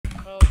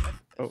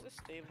Oh.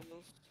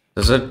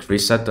 Does it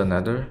reset the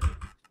nether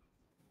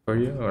for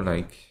you, or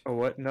like? Oh,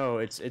 what? No,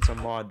 it's a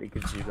mod that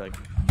gives you like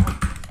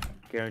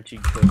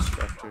guaranteed code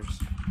structures.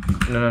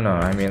 No.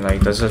 I mean,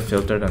 like, does it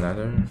filter the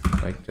nether?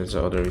 Like, does it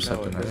auto reset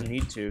No, the it nether? doesn't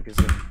need to because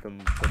the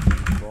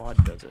mod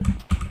does it.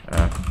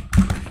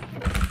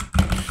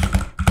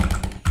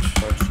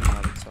 Or the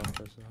mod itself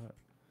does that.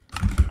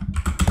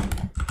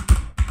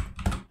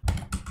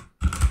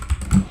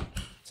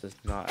 It says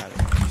not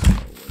adding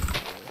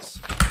this.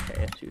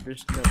 Okay, dude,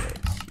 there's no way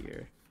it's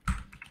here.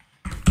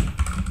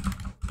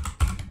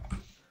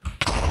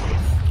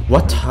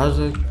 What? How's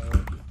it?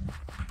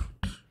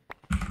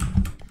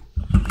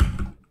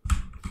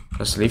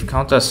 Does leaf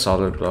count as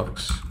solid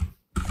blocks?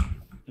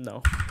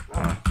 No.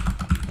 Oh,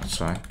 that's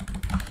fine.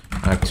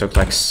 I took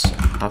like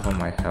half of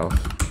my health.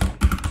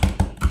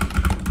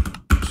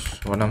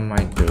 What am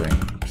I doing?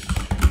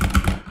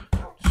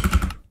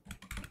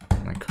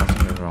 Am I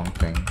crafting the wrong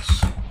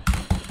things?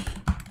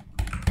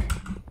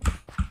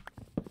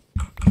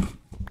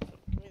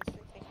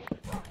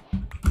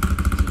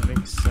 It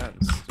makes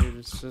sense, dude.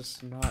 It's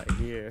just not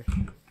here.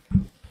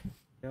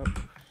 Yep.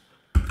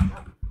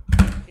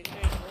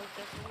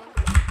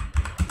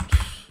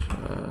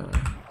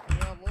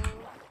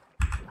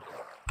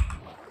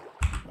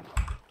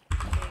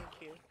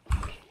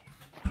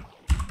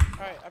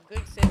 Alright, I'm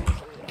doing savings.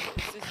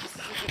 Is this a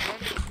good run?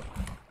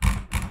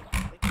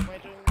 Like, am I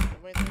doing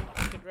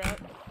a good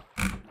route?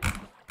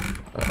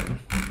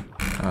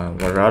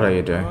 What route are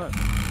you doing?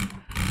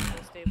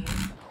 Stable.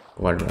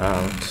 What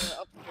route?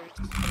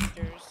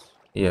 Upstairs.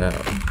 Yeah.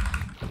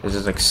 Is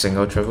it like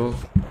single, triple?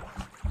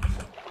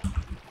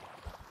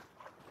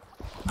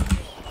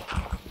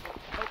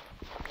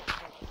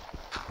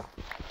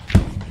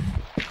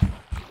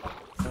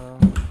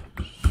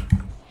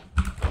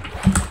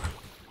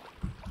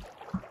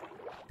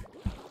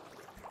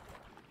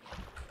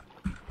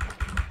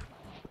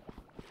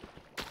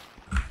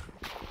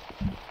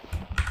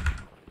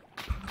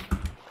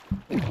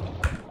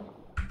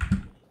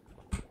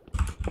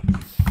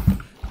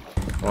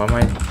 Why am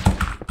I?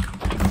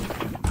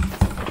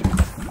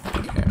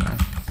 Okay, man.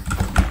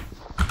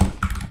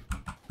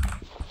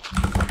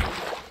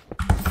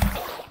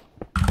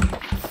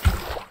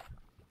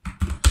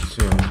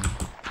 So,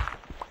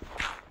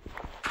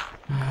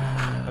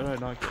 How did I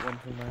not get one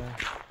from there?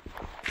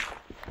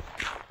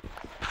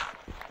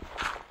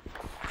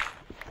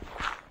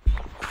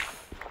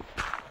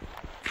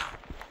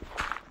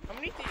 How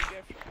many did you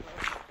get from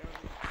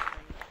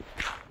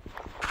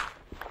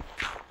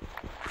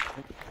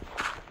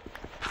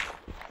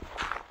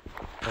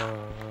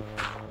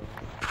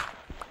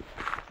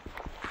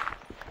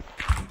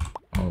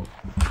oh.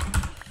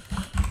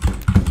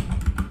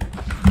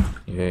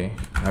 Yay.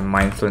 I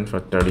mine flint for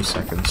 30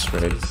 seconds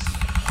straight.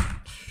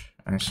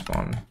 I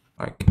spawn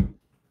like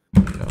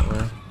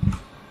nowhere.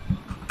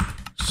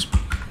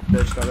 I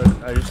just got a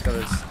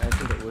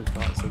answer that was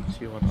not sub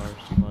 2 on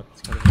RFC mod.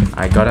 It's kind of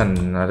I got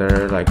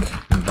another like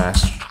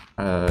vast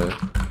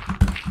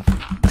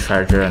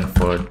treasure and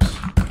fort.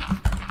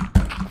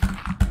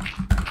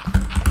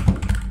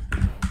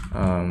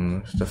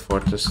 The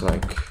fort is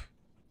like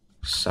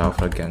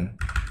south again.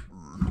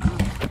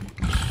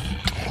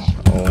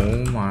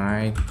 Oh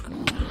my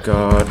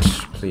god,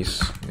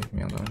 please leave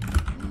me alone.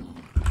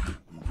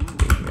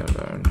 Leave me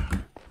alone.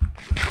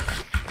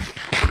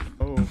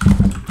 oh.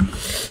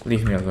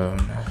 Leave me alone.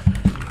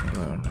 Leave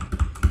me alone.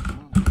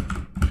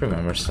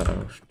 Remember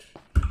south.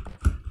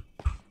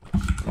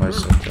 Why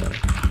is it there?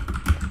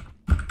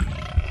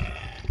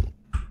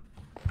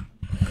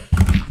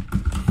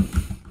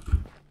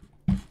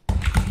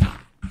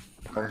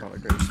 That was not a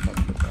great spot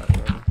to put that,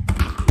 whatever.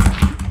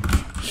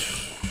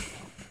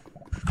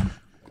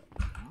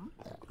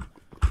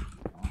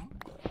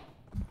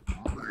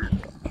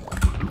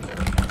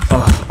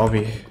 Oh,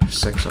 Obby.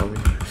 6 Obby.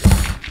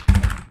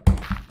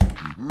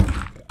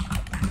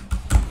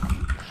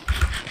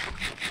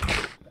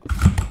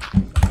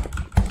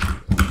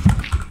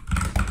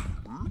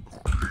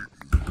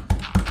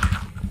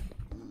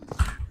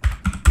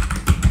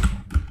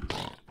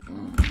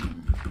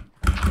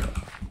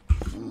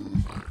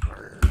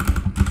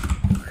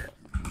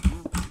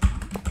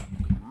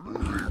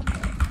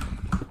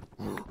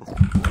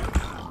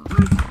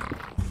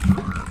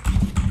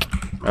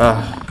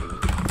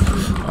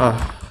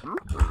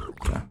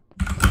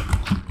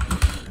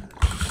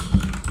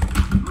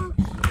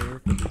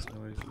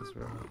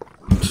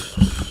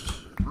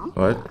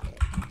 What?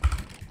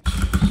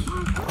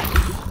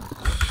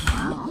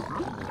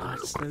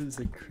 That is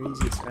the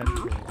craziest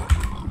entry.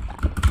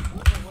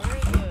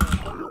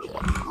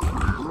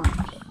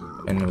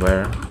 And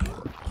where?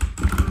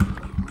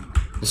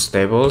 The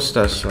stables,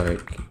 that's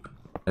like,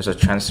 there's a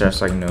chance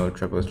there's like no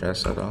triple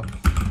chest at all.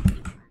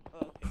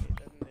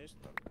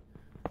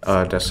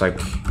 That's like,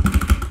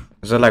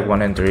 is it like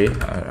 1 in 3? I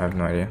have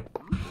no idea.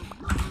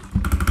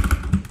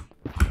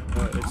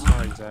 But it's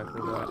not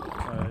exactly that.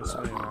 It's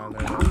something around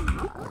there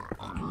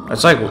though.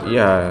 It's like,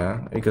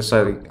 yeah, because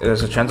like,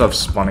 there's a chance of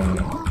spawning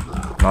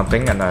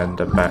nothing and then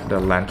the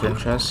lantern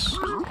chest.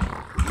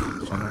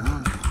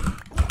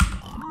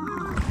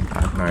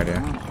 No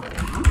idea.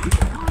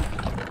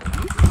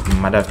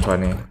 Might have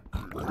 20.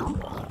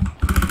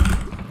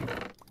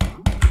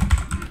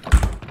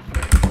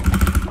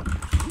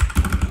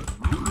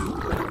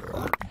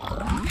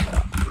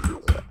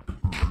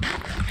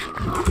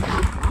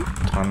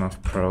 Ton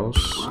of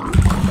pros.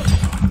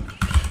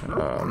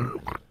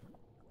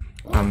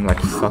 I'm like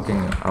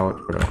fucking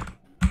out, bro.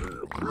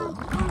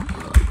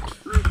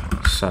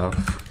 South.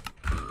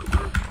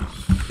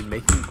 Dude,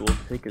 making gold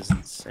pick is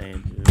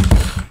insane, dude.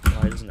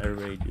 Why doesn't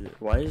everybody do it?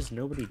 Why does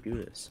nobody do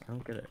this? I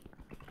don't get it.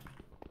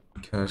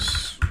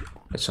 Because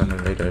it's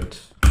underrated.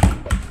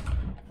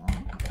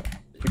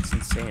 It's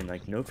insane.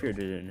 Like, No Fear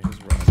did it in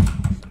his run.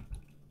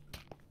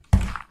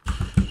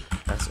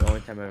 That's the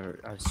only time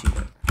I've seen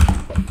it.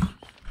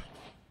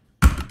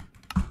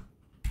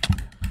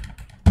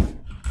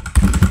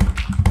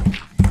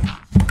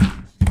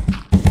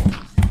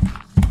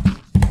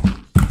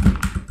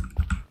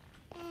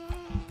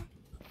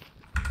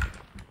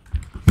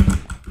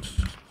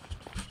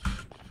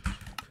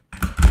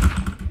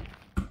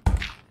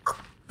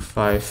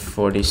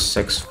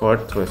 546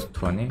 fourth with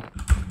 20.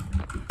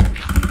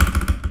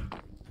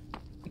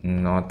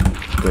 Not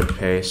good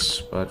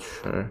pace, but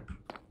sure.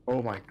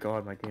 Oh my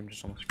god, my game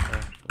just almost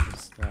crashed. What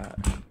is that?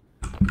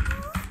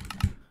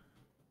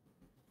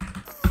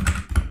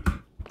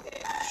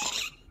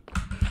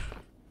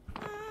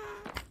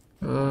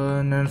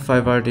 And then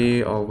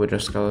 5RD, all wither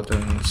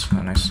skeletons,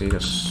 and I see the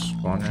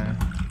spawner. Yeah.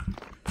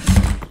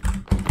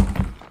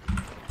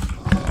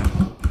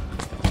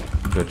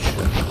 Good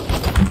shit.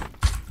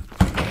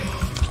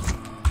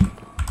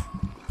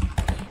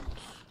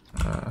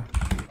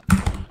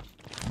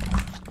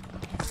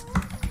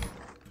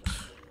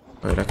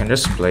 Wait, I can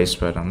just place,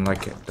 but I'm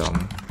like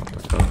dumb. What the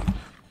fuck?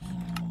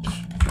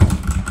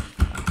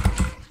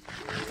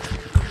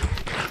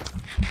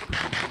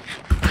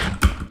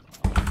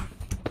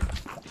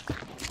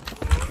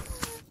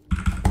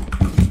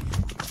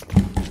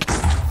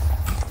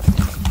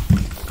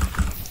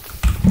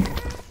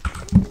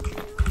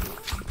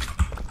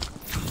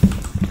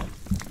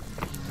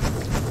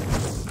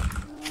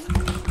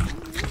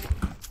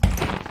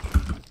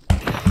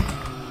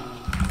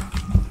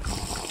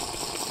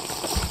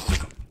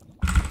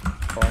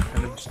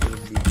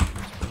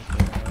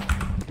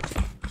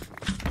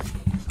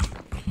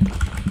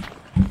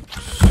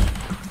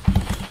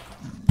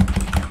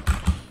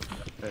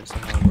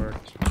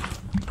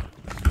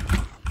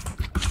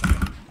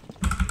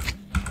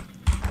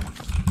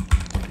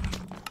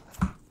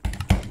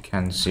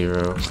 Can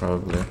 0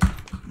 probably.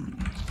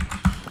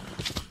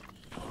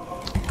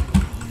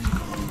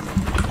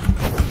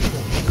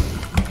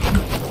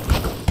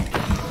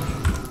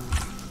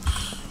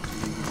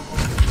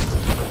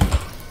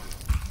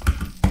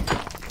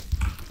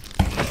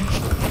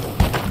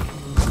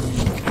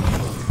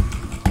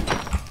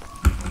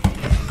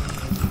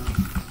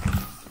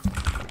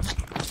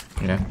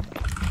 Yeah.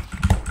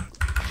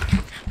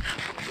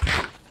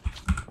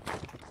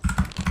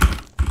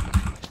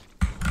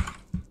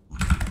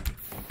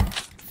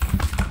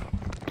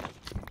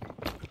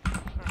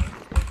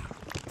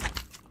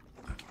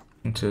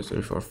 One, two,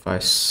 three, four,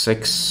 five,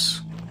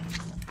 six.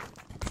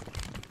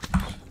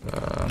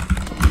 Uh-oh.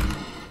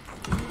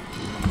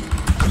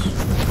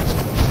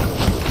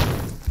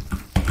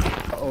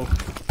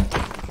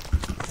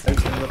 I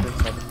just ended up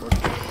inside the board.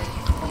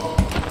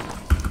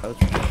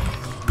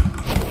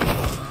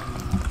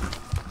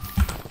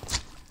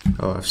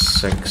 Oh, I have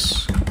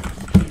 6.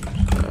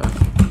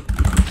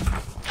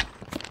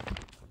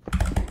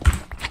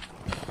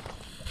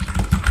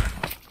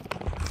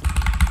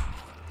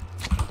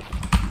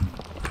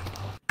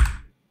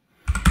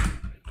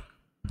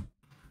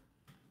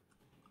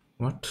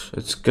 What?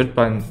 It's good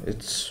but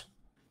it's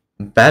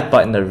bad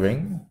but in the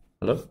ring?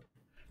 Hello?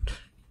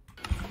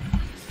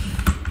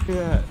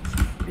 Yeah.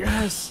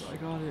 Yes! I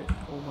got it.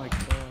 Oh my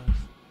god.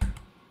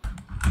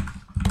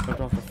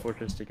 Jumped off the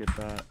fortress to get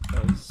that.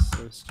 That was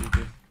so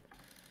stupid.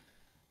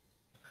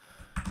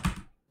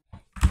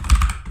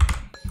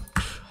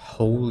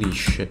 Holy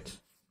shit.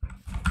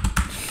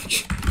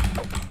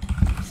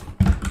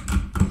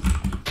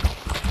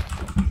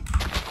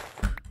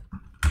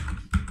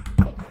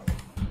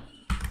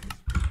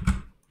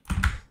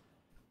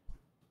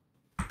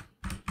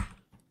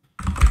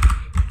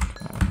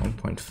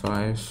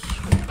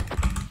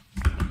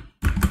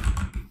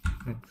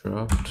 It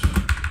dropped.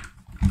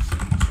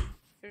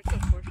 There's no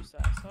fortress. I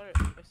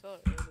saw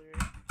it earlier.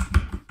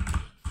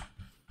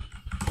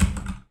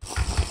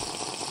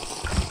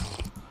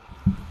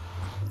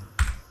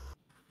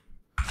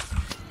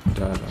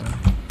 God.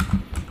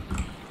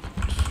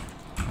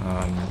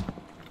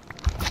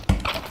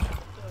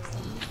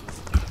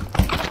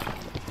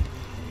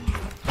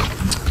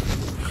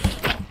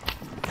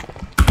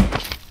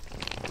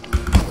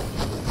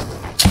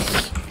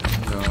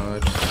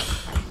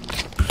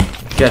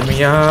 Get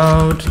me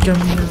out! Get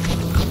me out!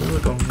 Oh my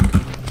god,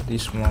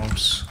 these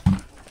mobs.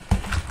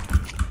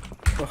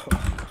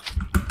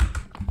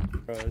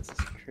 Bro, this is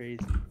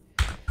crazy.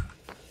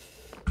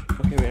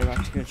 Okay, wait, I'm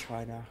actually gonna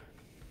try now.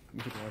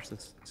 You can watch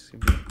this. It's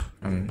gonna be...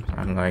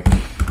 I'm like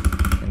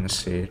in the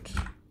seat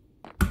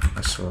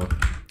as well.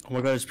 Oh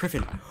my god, it's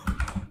Priffin!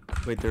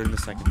 Wait, they're in the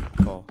second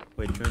call.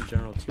 Wait, join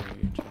general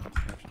team.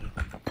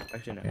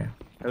 Actually, no. Yeah.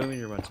 Tell me when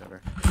your run's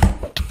over.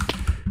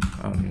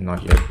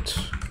 Not yet.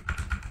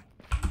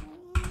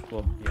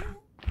 Well, yeah.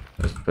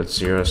 But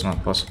 0 is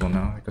not possible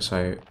now because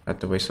I had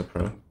to waste a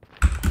pro.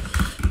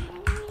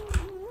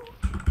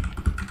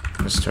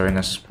 The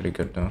storiness is pretty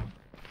good though.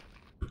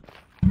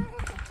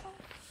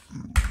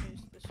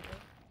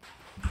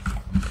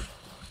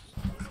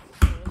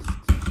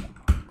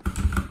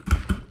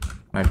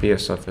 Might be a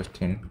sub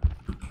 15.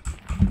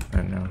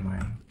 Oh, never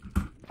mind.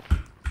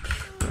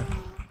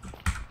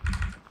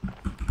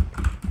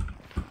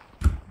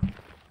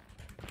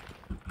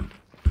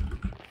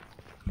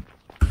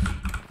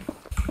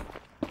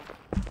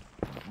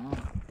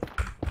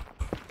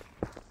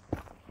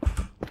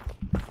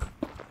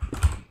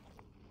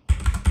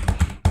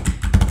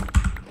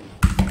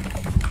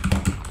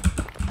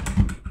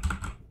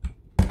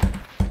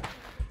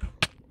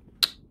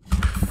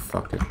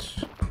 Fuck it.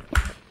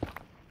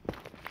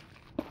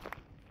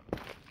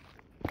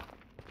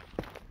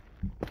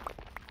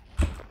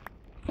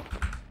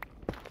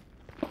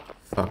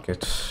 Fuck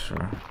it,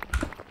 sure.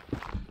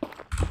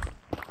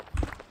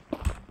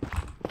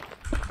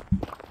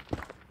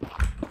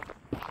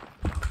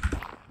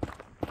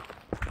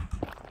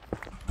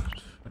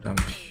 But I'm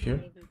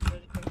here.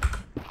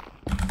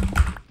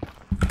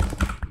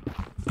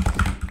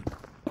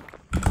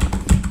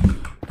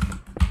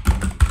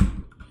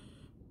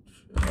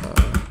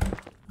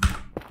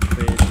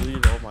 Wait, it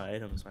deleted all my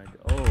items.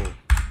 Oh,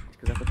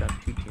 because I put that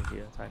PTNT.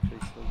 That's actually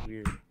so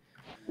weird.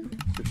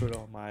 To put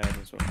all my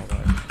items or all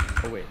that.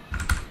 Oh wait,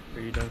 are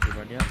you done with your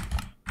run yet?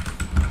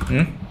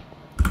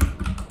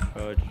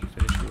 Oh, did you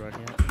finish your run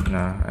yet?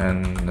 Nah,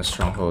 and the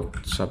stronghold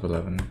sub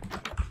 11.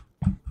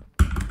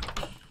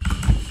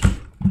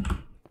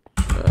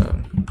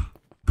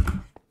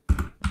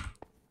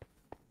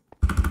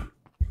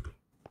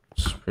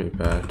 It's pretty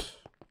bad.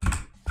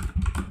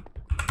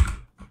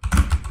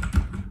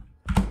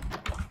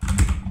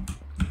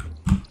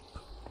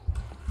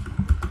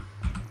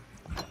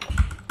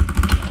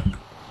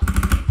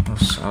 I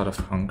was out of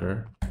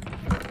hunger.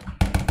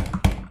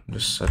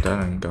 Just sat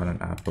down and got an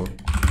apple.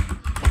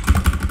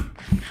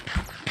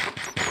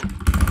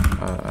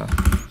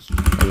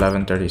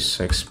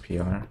 1136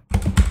 PR.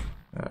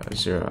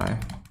 0i.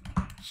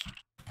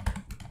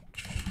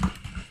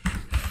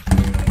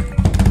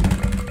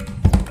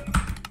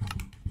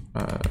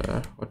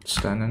 What's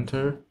that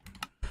enter?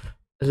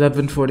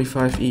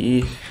 1145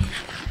 EE.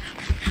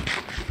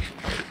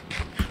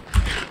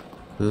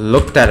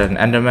 Looked at an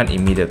Enderman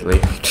immediately.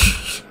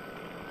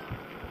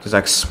 Just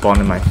like spawned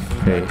in my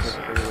face.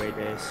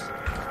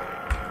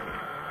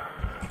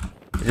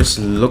 It just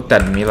looked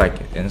at me like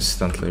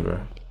instantly, bro.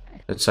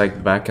 It's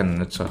like back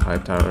and it's a high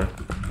tower.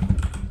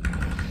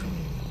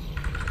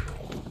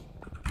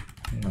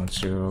 Not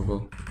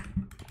zeroable.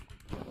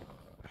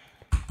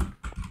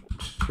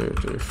 2,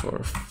 3,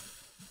 4,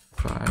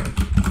 5.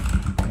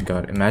 Oh my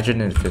god,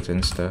 imagine if it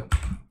insta.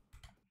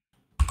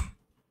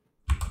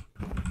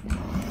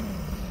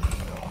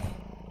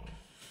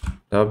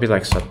 That would be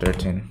like sub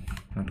 13,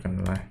 not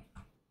gonna lie.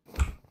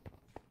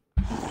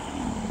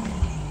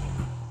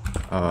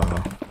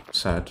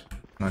 Sad.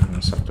 Not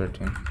gonna sub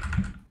 13.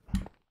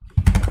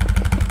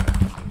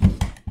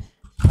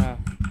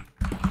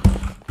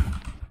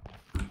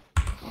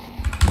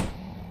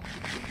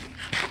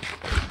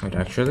 Wait,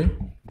 actually?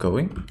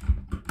 Going?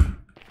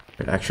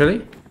 Wait,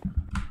 actually?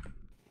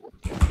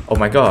 Oh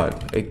my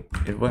god,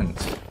 it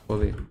went.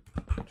 Holy.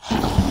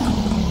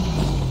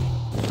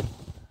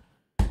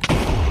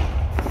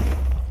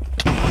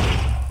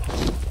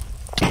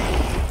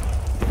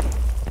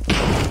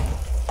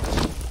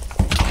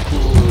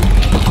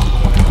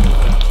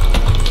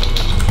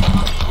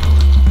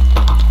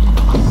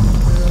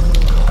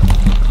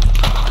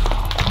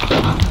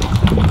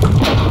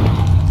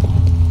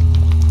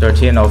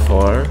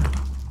 $13.04.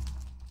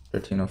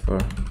 1304.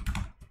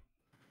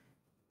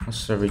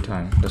 What's the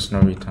retime? There's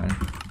no retime.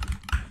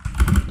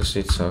 The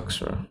seat sucks,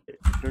 bro.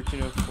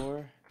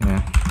 1304?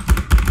 Yeah.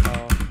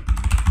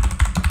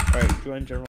 Alright, join general.